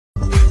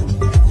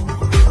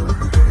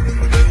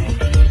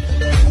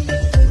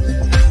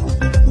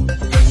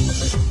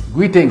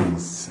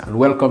Greetings and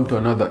welcome to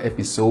another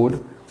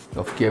episode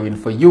of Caring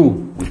for You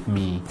with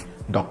me,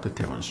 Dr.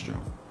 Terence Joe.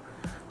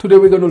 Today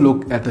we're going to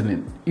look at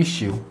an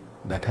issue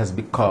that has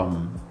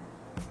become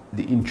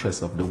the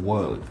interest of the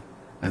world,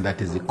 and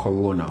that is the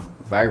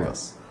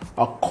coronavirus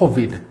or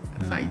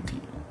Covid-19.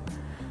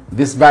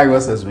 This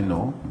virus, as we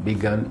know,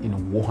 began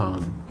in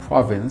Wuhan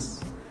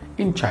province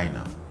in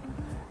China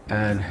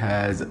and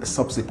has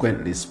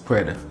subsequently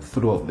spread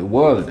throughout the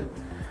world.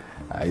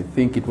 I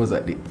think it was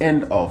at the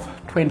end of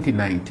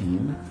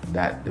 2019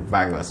 that the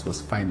virus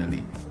was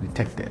finally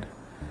detected.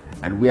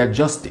 And we are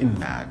just in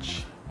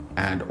March,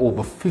 and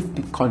over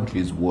 50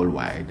 countries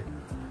worldwide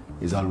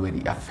is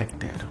already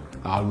affected.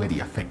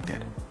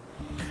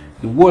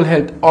 The World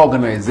Health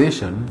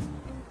Organization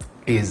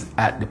is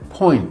at the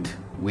point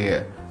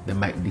where they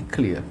might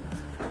declare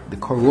the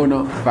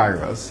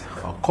coronavirus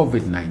or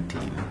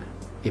COVID-19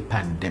 a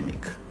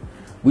pandemic,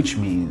 which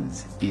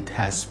means it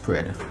has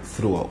spread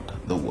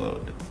throughout the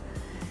world.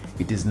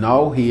 It is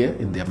now here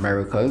in the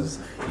Americas,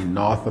 in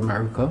North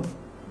America,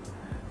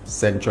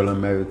 Central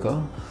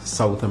America,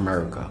 South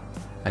America,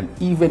 and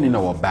even in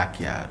our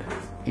backyard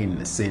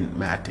in St.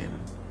 Martin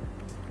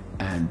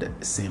and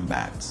St.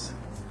 Bart's.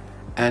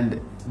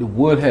 And the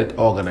World Health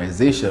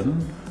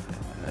Organization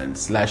and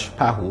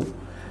 /PAHO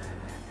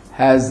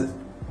has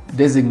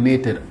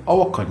designated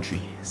our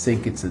country,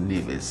 St. Kitts and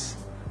Nevis,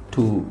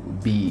 to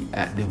be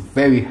at the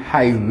very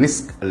high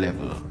risk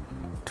level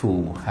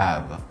to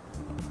have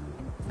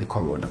the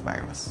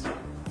coronavirus.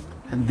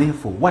 And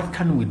therefore, what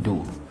can we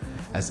do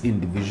as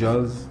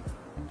individuals,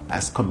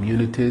 as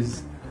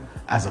communities,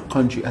 as a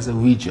country, as a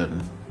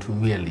region to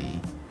really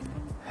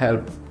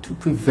help to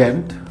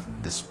prevent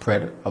the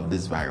spread of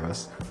this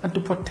virus and to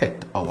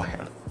protect our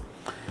health?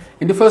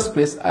 In the first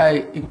place,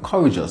 I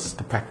encourage us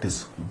to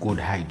practice good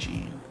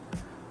hygiene.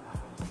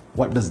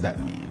 What does that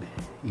mean?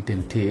 It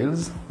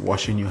entails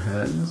washing your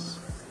hands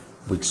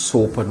with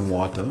soap and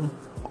water,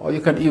 or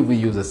you can even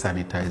use a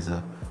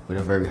sanitizer with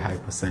a very high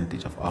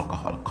percentage of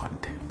alcohol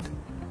content.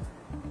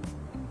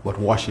 But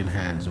washing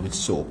hands with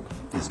soap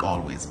is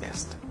always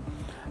best.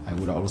 I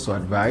would also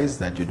advise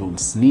that you don't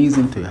sneeze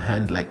into your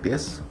hand like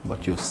this,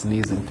 but you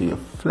sneeze into your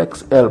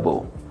flex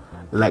elbow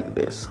like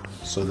this,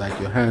 so that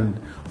your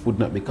hand would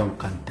not become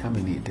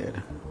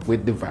contaminated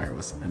with the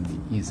virus and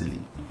be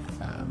easily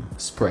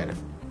spread.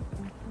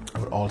 I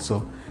would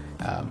also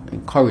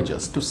encourage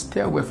us to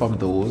stay away from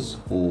those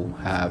who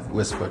have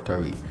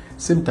respiratory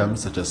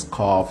symptoms such as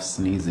cough,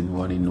 sneezing,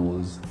 runny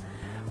nose,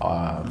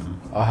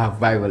 or have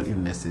viral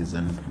illnesses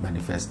and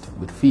manifest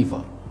with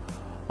fever.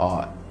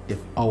 Or if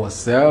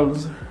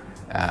ourselves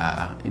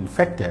are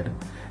infected,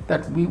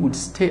 that we would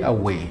stay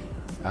away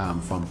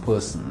from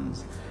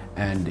persons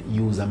and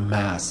use a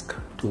mask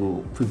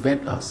to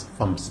prevent us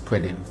from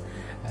spreading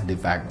the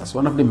virus.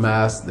 One of the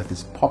masks that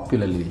is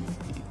popularly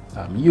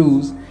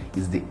used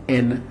is the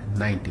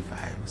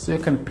N95. So you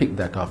can pick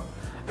that up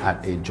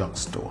at a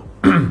drugstore.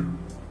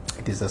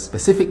 It is a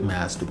specific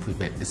mask to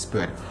prevent the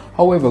spread.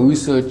 However,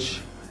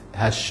 research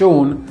has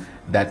shown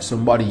that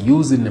somebody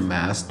using the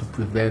mask to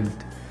prevent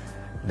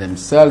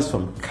themselves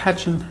from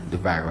catching the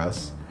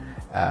virus,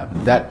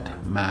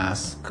 that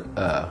mask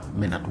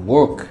may not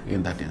work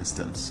in that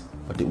instance,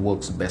 but it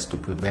works best to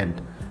prevent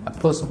a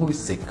person who is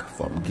sick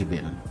from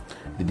giving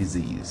the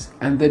disease.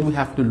 And then we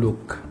have to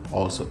look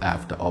also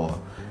after our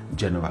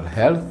general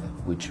health,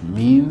 which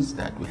means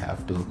that we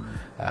have to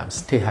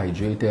stay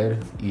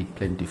hydrated, eat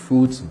plenty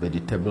fruits,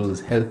 vegetables,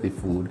 healthy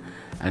food,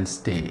 and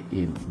stay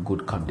in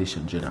good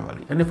condition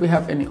generally. And if we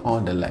have any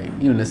underlying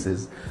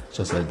illnesses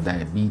such as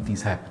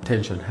diabetes,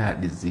 hypertension, heart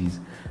disease,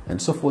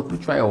 and so forth, we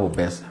try our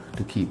best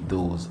to keep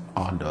those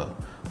under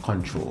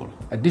control.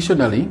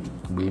 Additionally,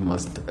 we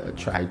must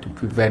try to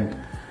prevent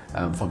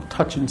from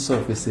touching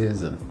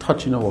surfaces and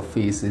touching our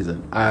faces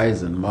and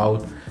eyes and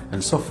mouth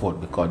and so forth,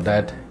 because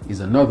that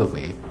is another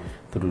way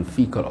through the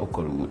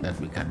fecal-oral route that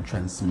we can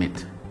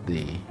transmit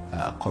the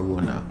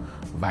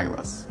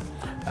coronavirus.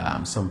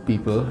 Some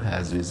people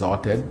has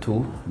resorted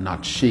to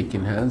not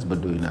shaking hands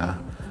but doing a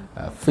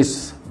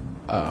fist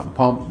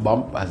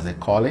bump, as they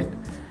call it.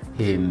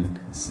 In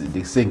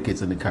the St.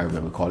 Kitts and the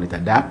Caribbean, we call it a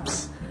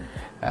daps,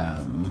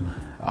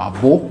 a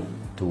bow,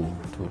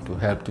 to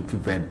help to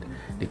prevent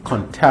the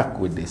contact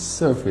with the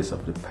surface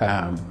of the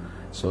palm,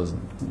 so as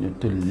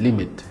to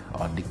limit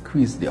or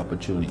decrease the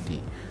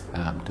opportunity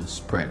to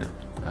spread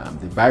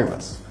the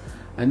virus.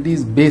 And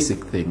these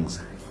basic things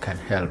can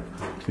help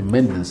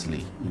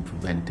tremendously in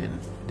preventing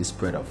the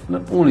spread of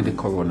not only the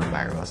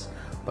coronavirus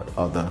but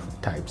other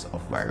types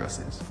of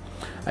viruses.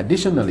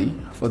 Additionally,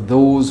 for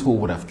those who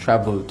would have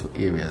traveled to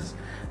areas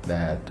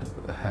that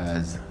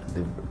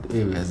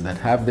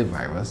have the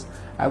virus,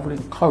 I would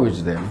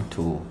encourage them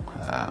to,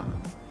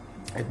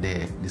 if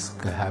they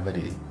have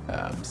any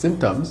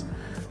symptoms,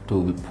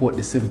 to report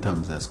the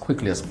symptoms as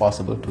quickly as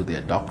possible to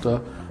their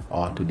doctor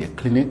or to their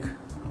clinic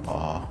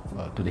or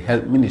to the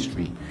health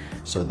ministry,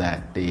 so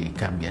that they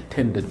can be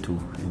attended to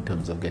in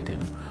terms of getting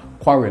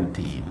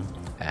quarantine,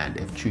 and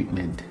if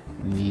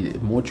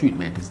more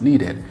treatment is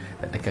needed,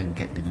 that they can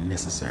get the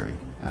necessary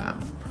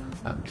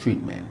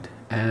treatment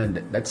And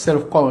that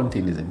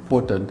self-quarantine is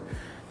important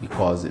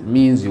because it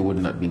means you would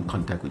not be in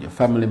contact with your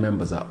family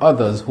members or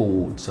others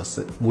who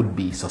would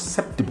be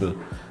susceptible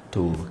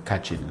to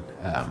catching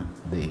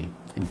the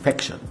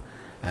infection,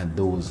 and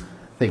those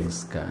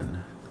things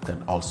can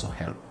also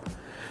help.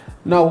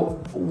 Now,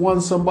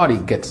 once somebody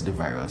gets the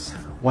virus,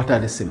 what are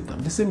the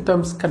symptoms? The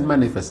symptoms can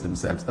manifest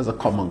themselves as a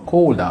common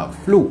cold or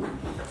flu,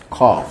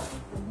 cough,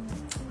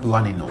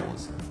 runny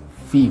nose,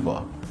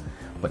 fever,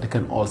 but they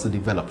can also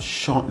develop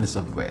shortness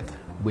of breath,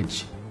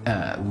 which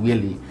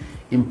really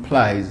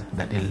implies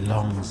that the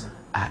lungs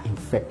are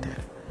infected.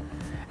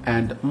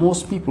 And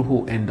most people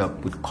who end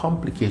up with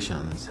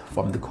complications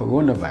from the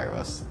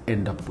coronavirus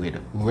end up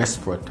with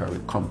respiratory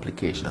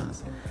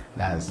complications.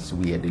 That's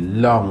where the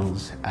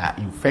lungs are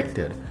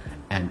infected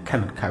and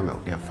cannot carry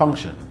out their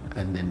function,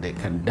 and then they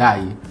can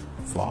die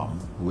from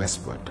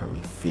respiratory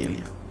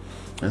failure.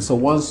 And so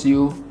once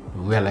you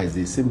realize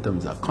these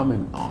symptoms are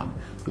coming on,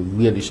 you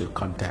really should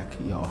contact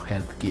your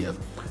healthcare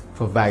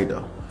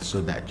provider so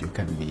that you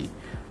can be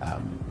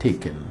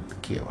taken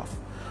care of.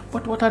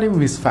 But what are the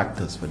risk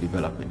factors for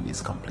developing these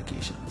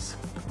complications?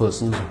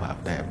 Persons who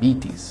have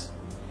diabetes,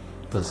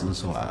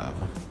 persons who have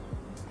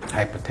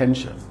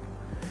hypertension,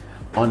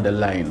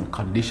 underlying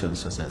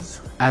conditions such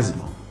as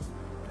asthma,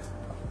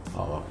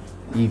 or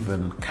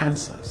even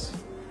cancers,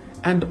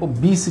 and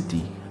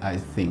obesity, I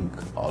think,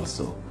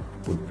 also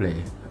would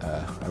play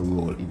a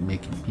role in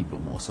making people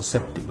more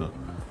susceptible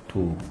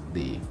to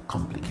the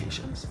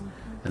complications.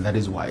 And that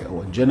is why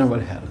our general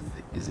health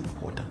is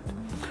important.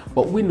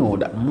 But we know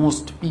that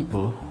most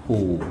people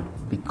who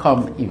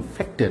become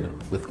infected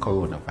with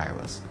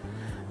coronavirus,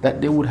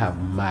 that they would have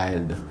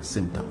mild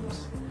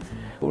symptoms.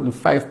 Only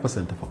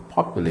 5% of our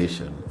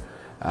population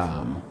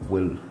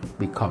will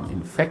become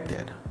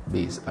infected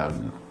based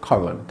on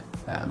current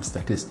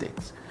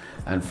statistics.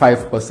 And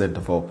 5%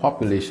 of our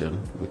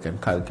population, we can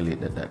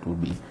calculate that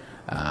would be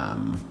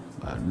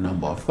a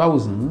number of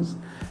thousands,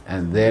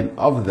 and then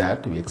of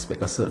that we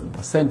expect a certain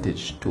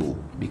percentage to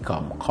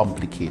become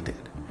complicated.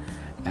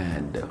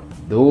 And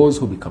those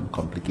who become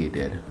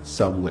complicated,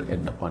 some will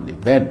end up on the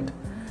vent.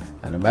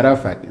 And a matter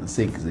of fact, in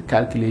SICS, the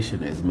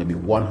calculation is maybe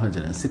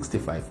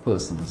 165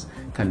 persons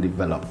can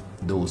develop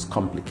those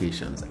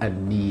complications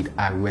and need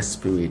a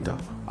respirator,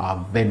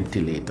 or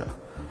ventilator,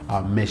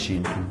 or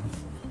machine to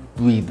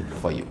breathe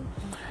for you.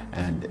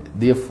 And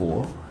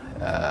therefore,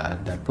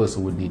 that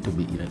person would need to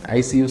be in an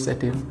ICU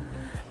setting,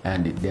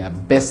 and they are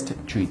best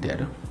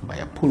treated by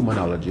a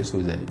pulmonologist, who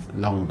is a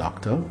lung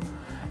doctor,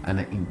 and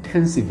an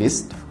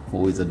intensivist,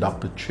 who is a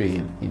doctor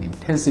trained in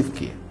intensive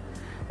care.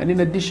 And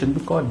in addition,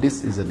 because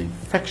this is an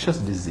infectious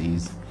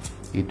disease,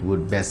 it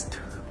would best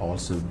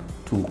also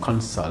to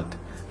consult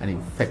an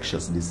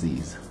infectious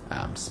disease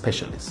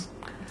specialist.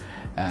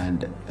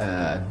 And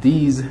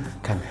these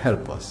can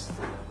help us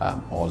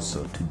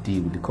also to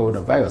deal with the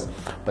coronavirus.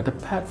 But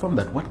apart from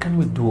that, what can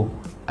we do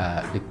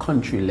at the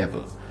country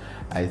level?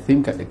 I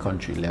think at the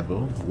country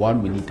level,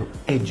 one, we need to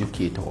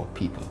educate our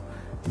people.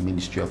 The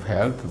Ministry of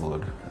Health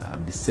would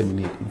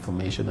disseminate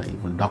information, and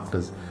even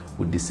doctors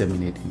would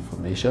disseminate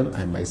information.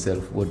 I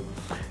myself would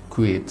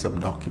create some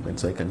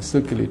documents so I can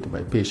circulate to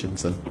my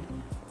patients and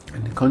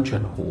the country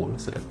as a whole,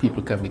 so that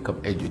people can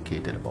become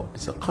educated about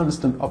this. So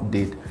constant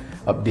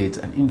updates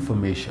and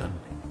information,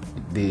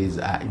 these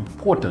are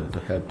important to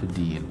help to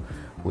deal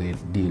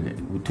with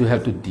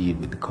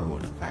the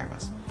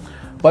coronavirus.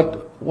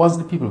 But once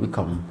the people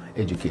become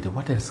educated,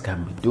 what else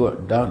can be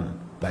done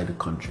by the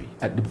country?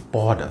 At the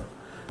border,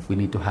 we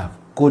need to have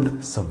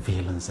good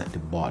surveillance at the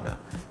border.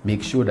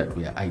 Make sure that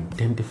we are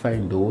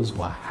identifying those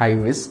who are high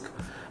risk,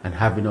 and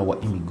having our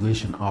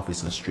immigration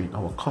officers trained,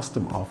 our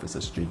custom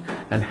officers trained,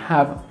 and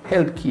have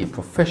healthcare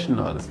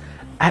professionals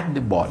at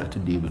the border to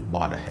deal with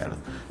border health,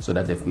 so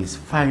that if we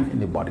find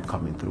anybody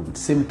coming through with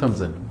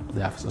symptoms and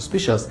they are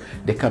suspicious,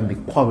 they can be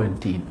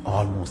quarantined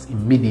almost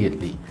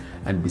immediately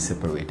and be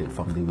separated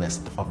from the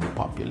rest of the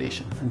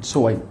population. And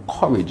so I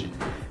encourage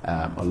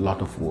a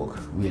lot of work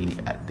really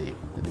at the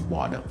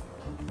border.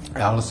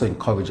 I also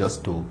encourage us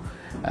to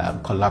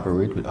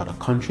collaborate with other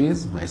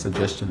countries. My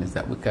suggestion is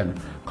that we can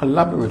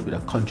collaborate with a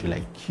country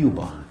like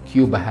Cuba.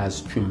 Cuba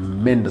has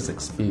tremendous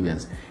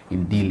experience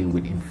in dealing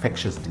with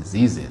infectious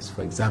diseases.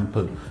 For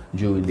example,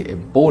 during the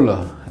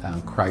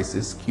Ebola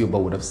crisis, Cuba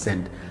would have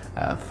sent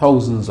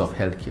thousands of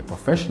healthcare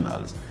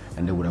professionals,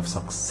 and they would have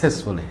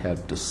successfully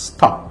helped to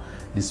stop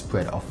the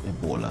spread of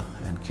Ebola.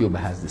 And Cuba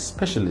has the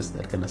specialists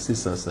that can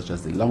assist us, such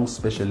as the lung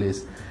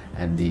specialists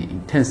and the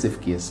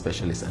intensive care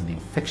specialists and the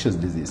infectious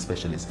disease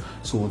specialists,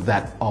 so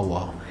that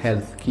our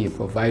healthcare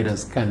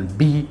providers can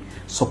be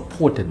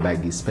supported by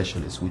these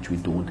specialists, which we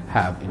don't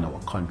have in our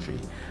country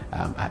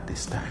at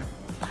this time.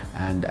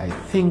 And I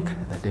think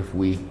that if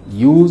we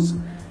use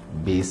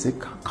basic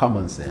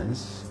common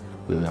sense,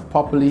 we are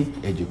properly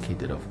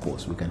educated, of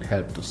course, we can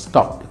help to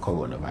stop the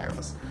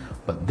coronavirus.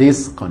 But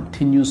this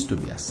continues to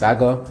be a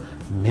saga.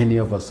 Many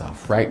of us are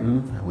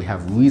frightened. We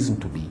have reason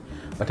to be.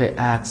 But I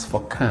ask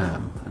for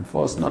calm and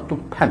for us not to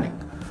panic,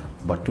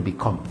 but to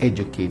become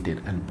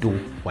educated and do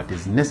what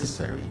is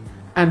necessary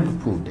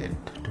and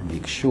prudent to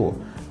make sure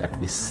that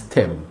we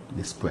stem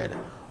the spread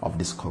of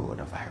this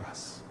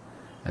coronavirus.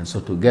 And so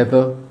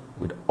together,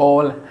 with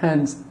all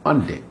hands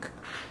on deck,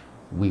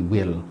 we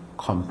will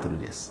come through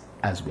this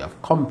as we have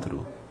come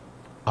through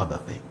other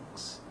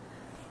things.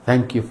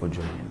 Thank you for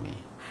joining me,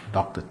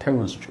 Dr.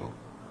 Terence Joe,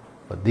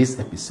 for this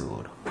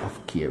episode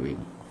of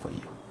Caring for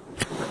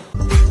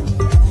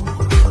You.